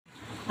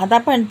आता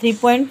आपण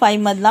 3.5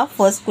 मधला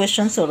फर्स्ट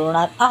क्वेश्चन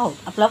सोडवणार आहोत.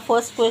 आपला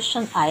फर्स्ट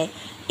क्वेश्चन आहे,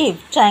 if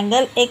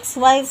triangle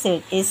XYZ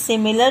is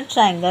similar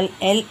triangle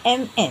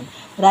LMN,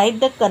 write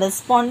the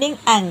corresponding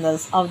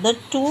angles of the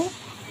two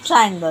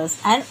triangles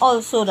and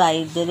also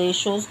write the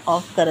ratios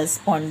of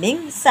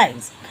corresponding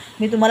sides.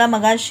 मी तुम्हाला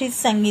मगाशीच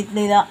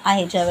सांगितलेलं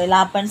आहे, ज्यावेळेला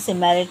आपण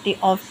सिमॅरिटी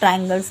ऑफ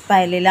ट्रायंगल्स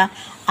पाहिलेला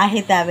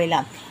आहे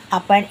त्यावेळेला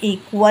आपण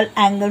इक्वल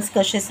अँगल्स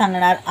कसे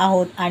सांगणार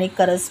आहोत आणि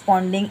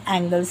करस्पॉन्डिंग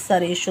अँगल्सचा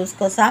रेशोज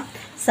कसा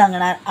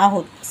सांगणार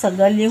आहोत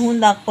सगळं लिहून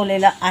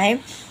दाखवलेलं आहे.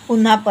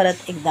 पुन्हा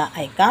परत एकदा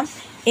ऐका.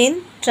 In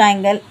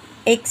triangle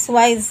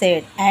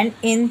XYZ and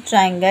in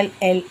triangle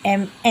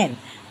LMN,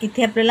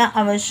 इथे आपल्याला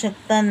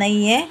आवश्यकता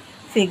नाही आहे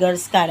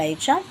फिगर्स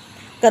काढायच्या.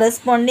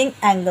 Corresponding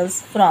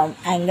angles from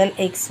angle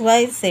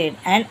XYZ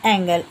and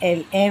angle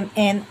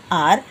LMN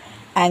R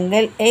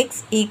angle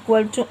X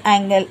equal to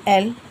angle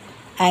L,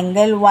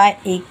 angle Y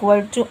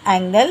equal to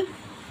angle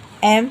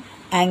M,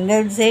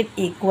 angle Z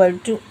equal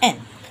to N.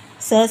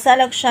 सहसा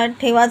लक्षात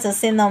ठेवा,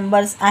 जसे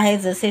नंबर्स आहेत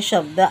जसे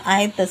शब्द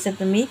आहेत तसे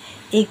तुम्ही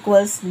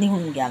इक्वल्स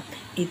लिहून घ्या.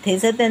 इथे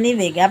जर त्यांनी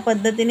वेगळ्या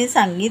पद्धतीने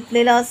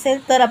सांगितलेलं असेल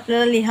तर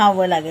आपल्याला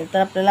लिहावं लागेल, तर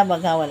आपल्याला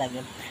बघावं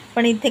लागेल.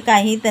 पण इथे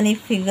काही त्यांनी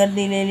फिगर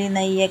दिलेली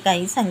नाही आहे,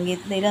 काही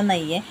सांगितलेलं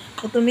नाही आहे,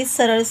 तर तुम्ही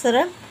सरळ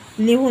सरळ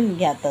लिहून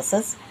घ्या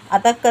तसंच.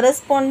 आता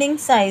corresponding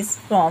size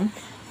from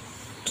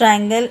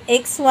triangle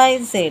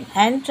XYZ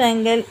and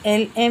triangle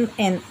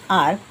LMN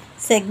R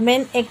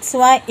segment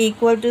XY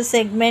equal to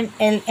segment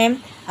LM.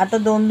 आता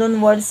दोन दोन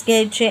वर्ड्स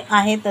घ्यायचे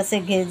आहे, तसे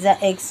घेत जा.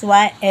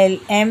 XY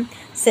LM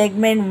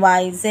segment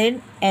YZ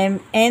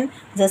MN,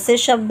 जसे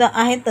शब्द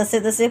आहेत तसे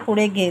तसे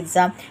पुढे घेत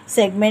जा.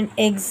 Segment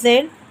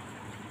XZ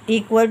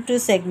equal to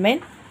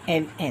segment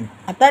LN.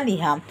 आता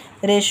लिहा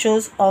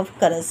ratios of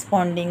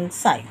corresponding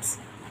sides.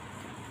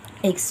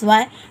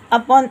 XY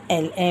upon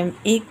LM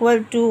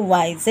equal to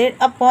YZ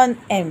upon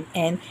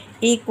MN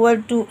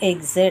equal to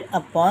XZ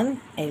upon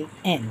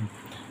LN.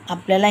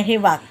 आपल्याला हे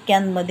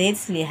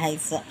वाक्यांमध्येच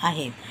लिहायचं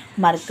आहे.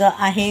 मार्क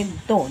आहे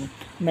 2.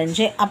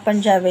 म्हणजे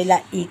आपण ज्या वेळेला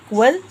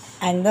इक्वल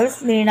अँगल्स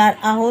लिहिणार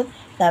आहोत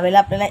त्यावेळेला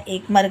आपल्याला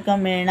 1 मार्क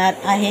मिळणार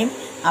आहे.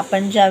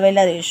 आपण ज्या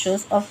वेळेला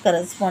रेशोज ऑफ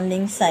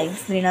करस्पॉन्डिंग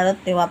साइड्स लिहिणार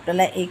आहोत तेव्हा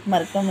आपल्याला 1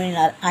 मार्क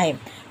मिळणार आहे.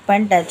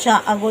 पण त्याच्या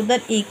अगोदर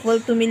इक्वल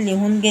तुम्ही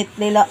लिहून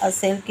घेतलेलं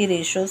असेल की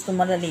रेशोज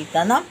तुम्हाला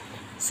लिहिताना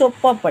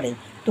सोपं पडेल.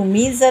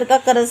 तुम्ही जर का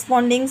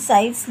करस्पॉन्डिंग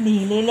साइड्स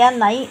लिहिलेल्या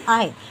नाही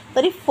आहेत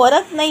तरी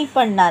फरक नाही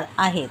पडणार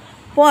आहेत,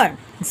 पण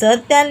जर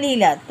त्या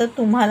लिहिल्या तर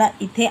तुम्हाला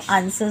इथे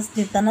आन्सर्स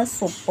लिहिताना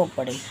सोपं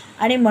पडेल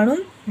आणि म्हणून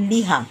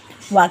लिहा.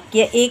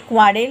 वाक्य 1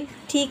 वाढेल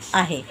ठीक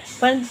आहे,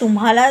 पण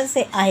तुम्हाला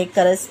जे आहे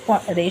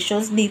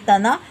रेशोज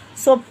लिहिताना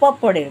सोपं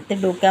पडेल, ते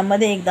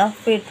डोक्यामध्ये एकदा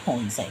फिट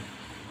होऊन जाईल.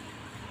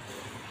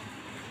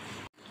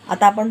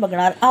 आता आपण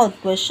बघणार आहोत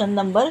question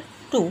number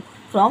 2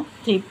 from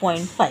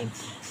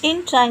 3.5.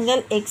 In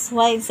triangle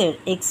XYZ,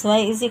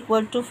 XY is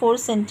equal to 4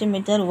 cm,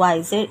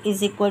 YZ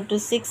is equal to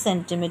 6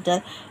 cm,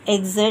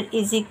 XZ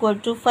is equal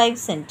to 5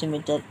 cm.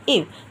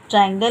 If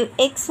triangle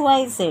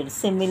XYZ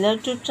similar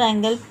to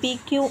triangle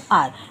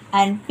PQR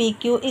and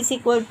PQ is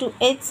equal to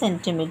 8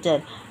 cm,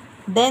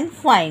 then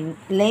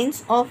find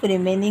lengths of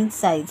remaining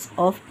sides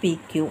of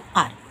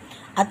PQR.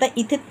 आता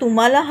इथे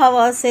तुम्हाला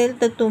हवं असेल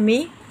तर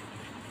तुम्ही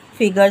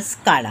figures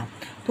काढा,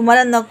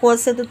 तुम्हाला नको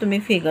असेल तर तुम्ही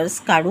फिगर्स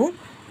काढू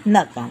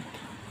नका.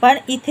 पण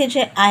इथे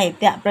जे आहे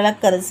ते आपल्याला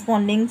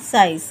corresponding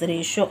size,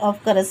 ratio of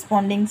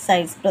corresponding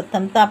size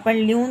प्रथमतः आपण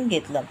लिहून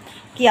घेतलं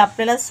की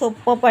आपल्याला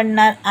सोपं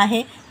पडणार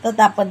आहे, तर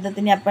त्या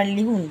पद्धतीने आपण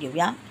लिहून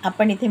घेऊया.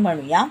 आपण इथे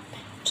म्हणूया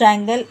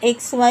triangle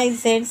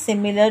XYZ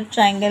similar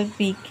triangle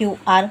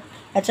PQR.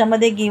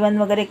 याच्यामध्ये गिवन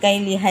वगैरे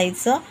काही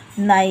लिहायचं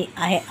नाही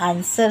आहे.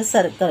 आन्सर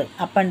सर्कल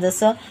आपण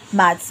जसं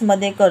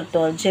मॅथ्समध्ये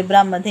करतो,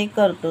 अल्जेब्रामध्ये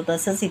करतो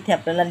तसंच इथे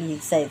आपल्याला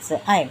लिहायचं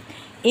आहे.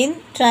 In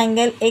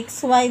triangle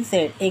XYZ,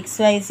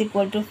 XY is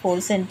equal to 4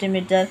 cm,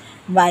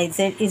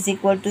 YZ is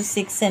equal to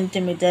 6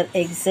 cm,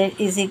 XZ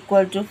is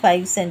equal to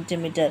 5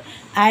 cm,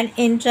 and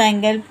in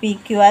triangle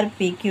PQR,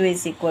 PQ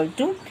is equal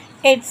to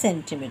 8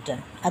 cm.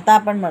 आता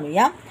आपण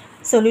म्हणूया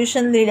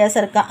सोल्युशन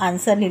लिहिल्यासारखं,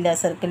 आन्सर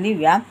लिहिल्यासारखं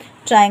लिहूया.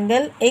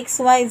 Triangle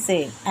XYZ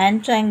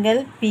and triangle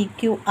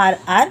PQR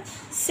R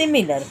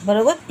similar.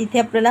 बरोबर, इथे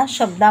आपल्याला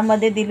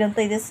शब्दामध्ये दिलं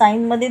होतं, इथे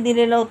साईनमध्ये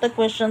दिलेलं होतं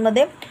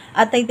क्वेश्चनमध्ये.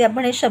 आता इथे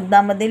आपण हे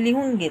शब्दामध्ये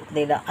लिहून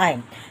घेतलेलं आहे.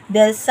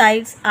 There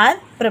sides R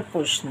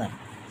proportional.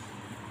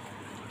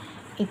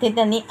 इथे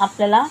त्यांनी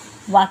आपल्याला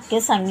वाक्य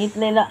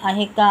सांगितलेलं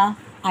आहे का?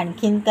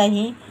 आणखीन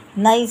काही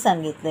नाही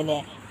सांगितलेले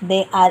आहे.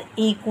 They are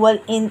equal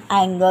in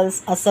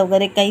angles असं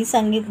वगैरे काही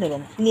सांगितलेलं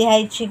नाही,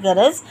 लिहायची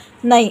गरज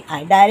नाही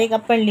आहे. डायरेक्ट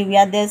आपण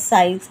लिहूया देअर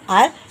साइड्स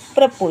आर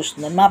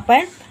प्रपोर्शनल. मग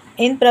आपण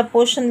इन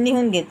प्रपोर्शन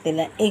लिहून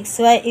घेतलेलं आहे.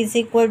 XY is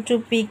equal to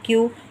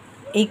PQ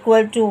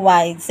equal to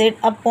YZ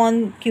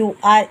upon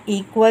QR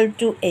equal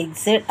to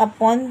XZ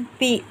upon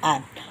PR.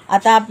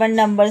 आता आपण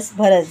नंबर्स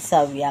भरत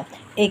जाऊया.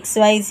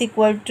 XY is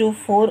equal to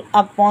 4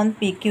 upon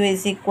PQ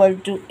is equal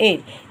to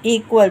 8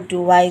 equal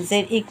to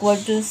YZ equal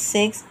to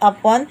 6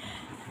 upon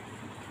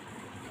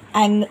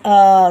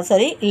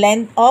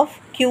length of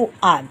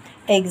QR.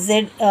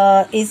 XZ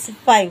is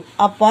 5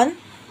 upon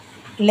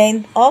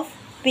length of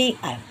P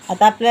R.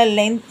 आता आपल्याला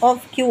length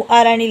of Q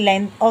R आणि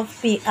length of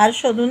P R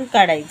शोधून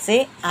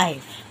काढायचे आहे.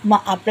 मग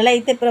आपल्याला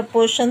इथे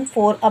proportion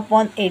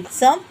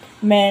 4/8चं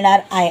मिळणार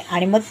आहे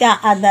आणि मग त्या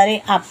आधारे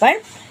आपण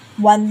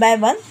 1 बाय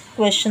 1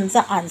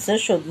 क्वेश्चनचा आन्सर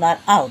शोधणार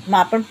आहोत. मग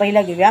आपण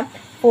पहिला घेऊया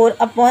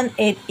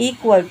 4/8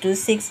 equal to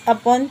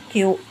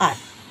 6/QR.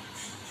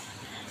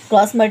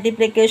 Cross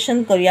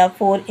multiplication करूया.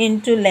 4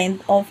 into length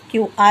of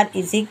Q R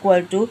is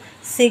equal to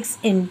 6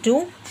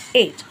 into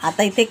 8.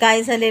 आता इथे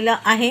काय झालेलं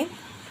आहे,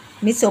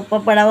 मी सोपं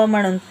पडावं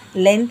म्हणून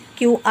length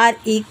Q R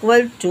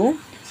equal to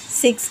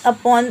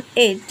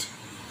 6/8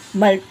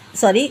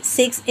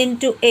 6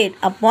 into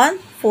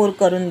 8/4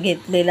 करून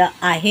घेतलेलं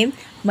आहे.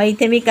 मग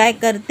इथे मी काय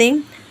करते,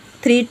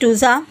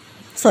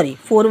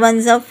 4 1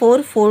 जा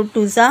 4, 4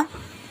 2 जा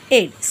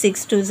 8,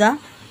 6 2 जा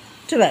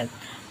 12.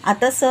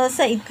 आता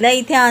सहसा इथल्या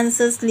इथे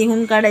आन्सर्स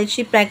लिहून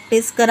काढायची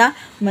प्रॅक्टिस करा,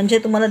 म्हणजे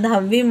तुम्हाला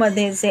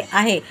 10वीमध्ये जे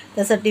आहे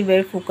त्यासाठी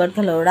वेळ फुकट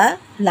घालवणा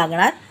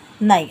लागणार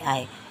नाही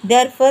आहे.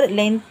 Therefore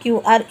length Q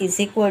R is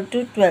equal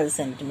to 12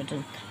 centimetre.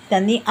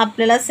 त्यांनी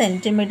आपल्याला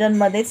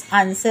सेंटीमीटरमध्येच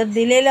आन्सर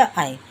दिलेलं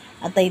आहे.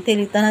 आता इथे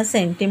लिहिताना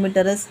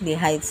सेंटीमीटरच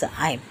लिहायचं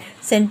आहे.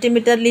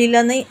 सेंटीमीटर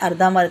लिहिलं नाही,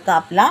 अर्धा मार्क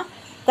आपला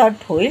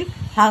कट होईल.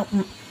 हा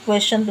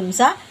क्वेश्चन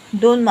तुमचा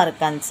 2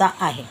 मार्कांचा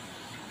आहे.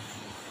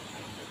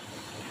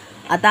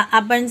 आता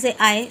आपण जे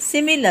आहे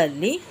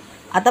सिमिलरली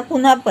आता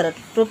पुन्हा परत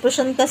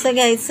प्रोपोर्शन कसं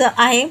घ्यायचं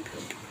आहे,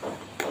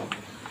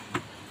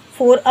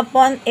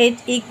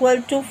 4/8 equal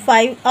to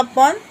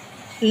 5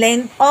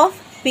 length of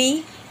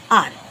P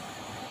R.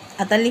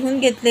 आता लिहून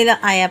घेतलेलं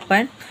आहे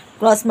आपण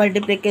क्रॉस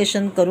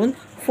मल्टिप्लिकेशन करून.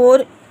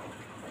 4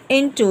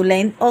 into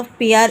length of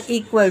P R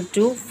equal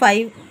to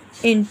 5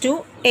 into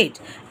 8.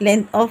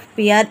 Length of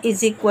P R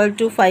is equal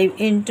to 5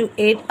 into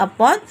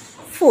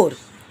 8/4.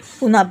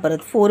 पुन्हा परत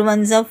 4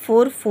 1 जा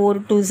 4, 4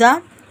 2 जा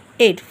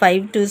 8,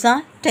 5 2 जा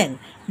 10.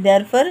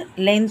 Therefore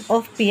length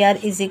of P R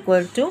is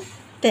equal to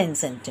 10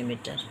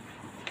 centimetre.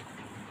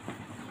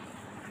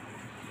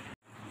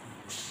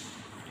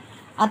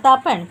 आता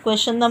आपण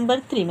क्वेश्चन नंबर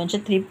 3 म्हणजे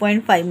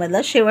 3.5 मधला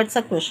शेवटचा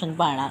क्वेश्चन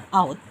पाहणार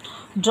आहोत.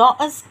 Draw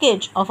a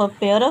sketch of a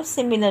pair of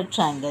similar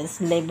triangles,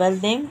 label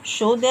them,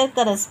 show their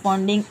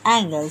corresponding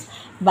angles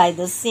by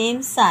the same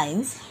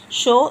signs,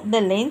 show the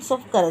lengths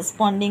of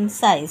corresponding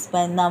size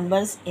by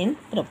numbers in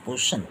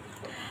proportion.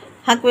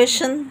 हा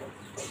question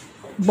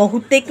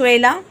बहुतेक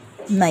वेळेला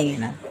नाही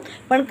येणार,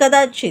 पण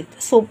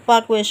कदाचित सोपा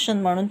क्वेश्चन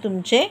म्हणून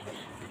तुमचे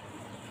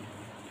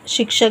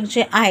शिक्षक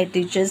जे आहेत,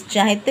 टीचर्स जे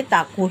आहेत ते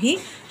टाकूही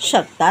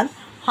शकतात.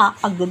 हा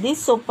अगदी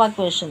सोपा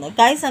क्वेश्चन आहे.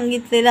 काय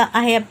सांगितलेलं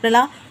आहे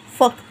आपल्याला,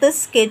 फक्त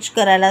स्केच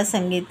करायला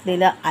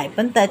सांगितलेलं आहे,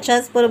 पण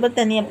त्याच्याचबरोबर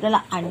त्यांनी आपल्याला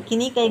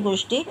आणखीनही काही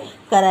गोष्टी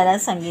करायला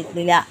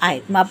सांगितलेल्या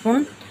आहेत. मग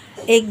आपण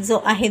एक जो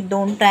आहे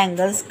 2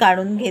 ट्रायंगल्स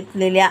काढून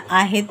घेतलेल्या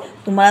आहेत.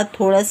 तुम्हाला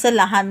थोडंसं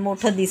लहान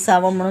मोठं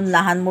दिसावं म्हणून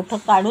लहान मोठं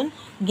काढून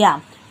घ्या.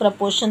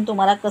 प्रपोर्शन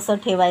तुम्हाला कसं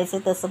ठेवायचं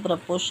तसं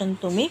प्रपोर्शन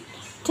तुम्ही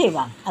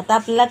ठेवा. आता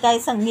आपल्याला काय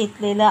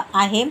सांगितलेलं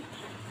आहे,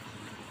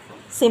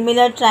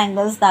 सिमिलर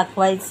ट्रायंगल्स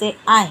दाखवायचे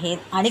आहेत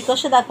आणि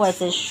कसे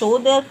दाखवायचे, show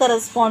their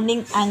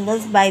corresponding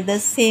angles by the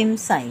same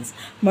signs.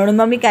 म्हणून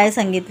मग मी काय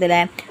सांगितलेलं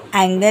आहे,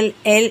 angle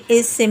L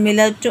is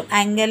similar to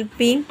angle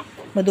P.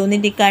 मग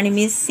दोन्ही ठिकाणी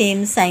मी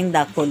सेम साईन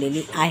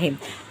दाखवलेली आहे.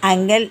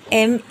 Angle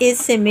M is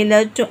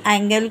similar to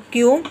angle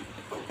Q,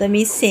 तर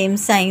मी सेम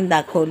साईन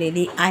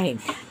दाखवलेली आहे.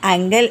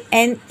 Angle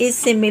N is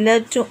similar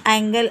to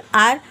angle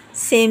R,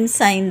 same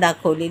sine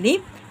दाखवलेली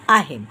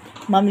आहे.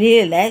 मग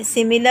लिहिलेलं आहे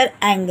similar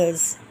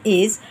angles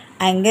is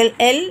angle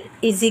L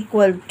is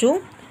equal to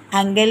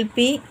angle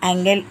P,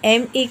 angle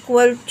M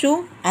equal to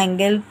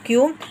angle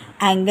Q,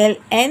 angle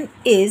N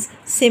is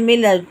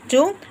similar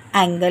to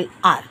angle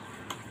R.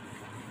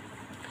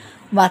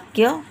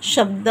 वाक्य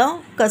शब्द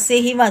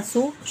कसेही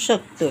वाचू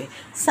शकतोय.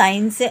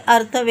 साईनचे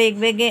अर्थ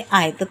वेगवेगळे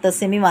आहेत, तर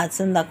तसे मी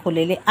वाचून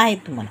दाखवलेले आहेत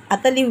तुम्हाला.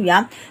 आता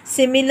लिहूया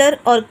सिमिलर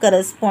और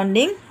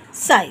करस्पॉन्डिंग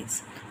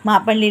साइज. मग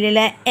आपण लिहिलेलं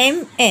आहे M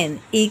N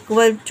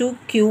equal to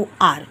Q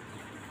R,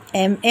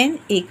 M N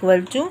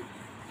equal to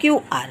Q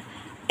R,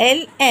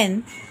 L N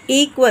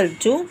equal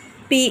to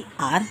P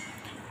R,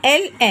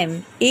 L M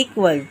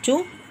equal to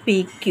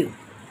P Q.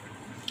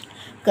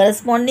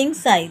 Corresponding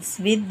size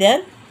with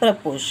their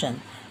proportion.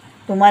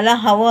 तुम्हाला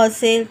हवं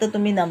असेल तर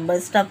तुम्ही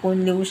numbers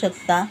टाकून लिहू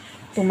शकता.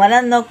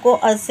 तुम्हाला नको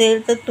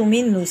असेल तर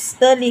तुम्ही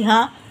नुसतं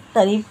लिहा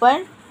तरी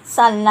पण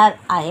चालणार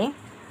आहे,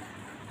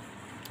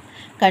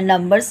 कारण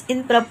नंबर्स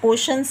इन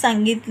प्रपोर्शन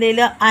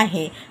सांगितलेलं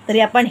आहे. तरी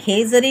आपण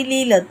हे जरी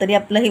लिहिलं तरी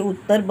आपलं हे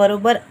उत्तर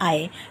बरोबर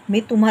आहे. मी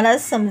तुम्हाला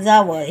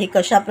समजावं हे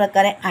कशा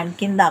प्रकारे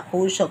आणखीन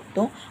दाखवू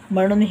शकतो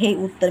म्हणून हे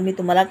उत्तर मी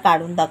तुम्हाला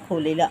काढून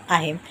दाखवलेलं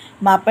आहे.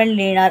 मग आपण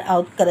लिहिणार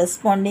आहोत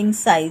corresponding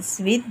size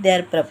with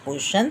their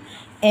proportion.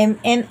 M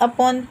N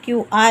upon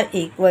Q R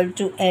equal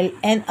to L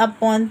N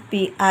upon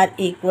P R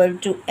equal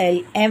to L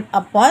M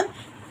upon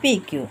P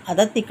Q.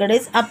 आता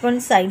तिकडेच आपण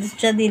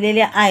साईड्सच्या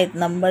दिलेल्या आहेत,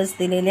 नंबर्स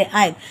दिलेले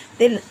आहेत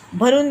ते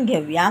भरून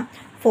घेऊया.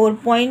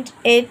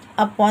 4.8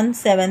 upon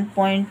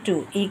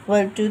 7.2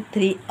 equal to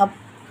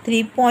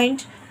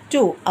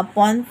 3.2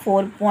 upon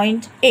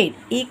 4.8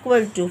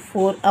 equal to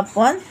 4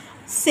 upon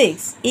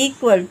 6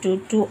 equal to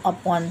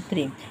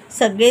 2/3.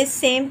 सगळे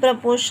सेम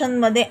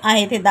प्रपोर्शनमध्ये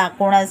आहेत हे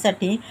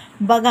दाखवण्यासाठी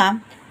बघा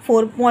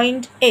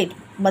 4.8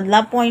 मधला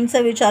पॉईंटचा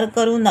विचार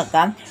करू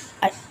नका.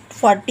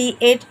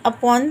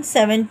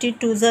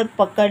 48/72 जर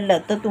पकडलं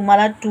तर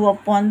तुम्हाला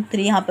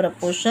 2/3 हा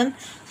प्रपोर्शन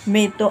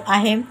मिळतो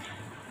आहे.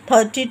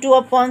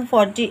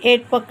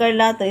 32/48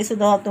 पकडला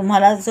तरीसुद्धा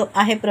तुम्हाला जो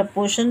आहे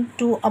प्रपोर्शन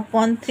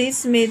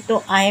 2/3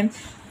 मिळतो आहे.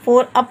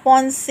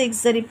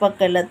 4/6 जरी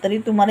पकडला तरी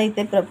तुम्हाला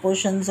इथे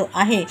प्रपोर्शन जो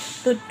आहे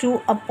तो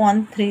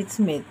 2/3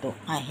 मिळतो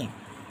आहे.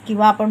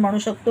 किंवा आपण म्हणू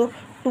शकतो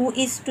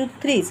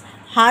 2:3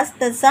 हाच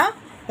त्याचा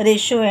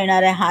रेशो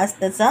येणार आहे, हाच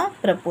त्याचा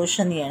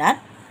प्रपोर्शन येणार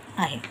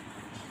आहे.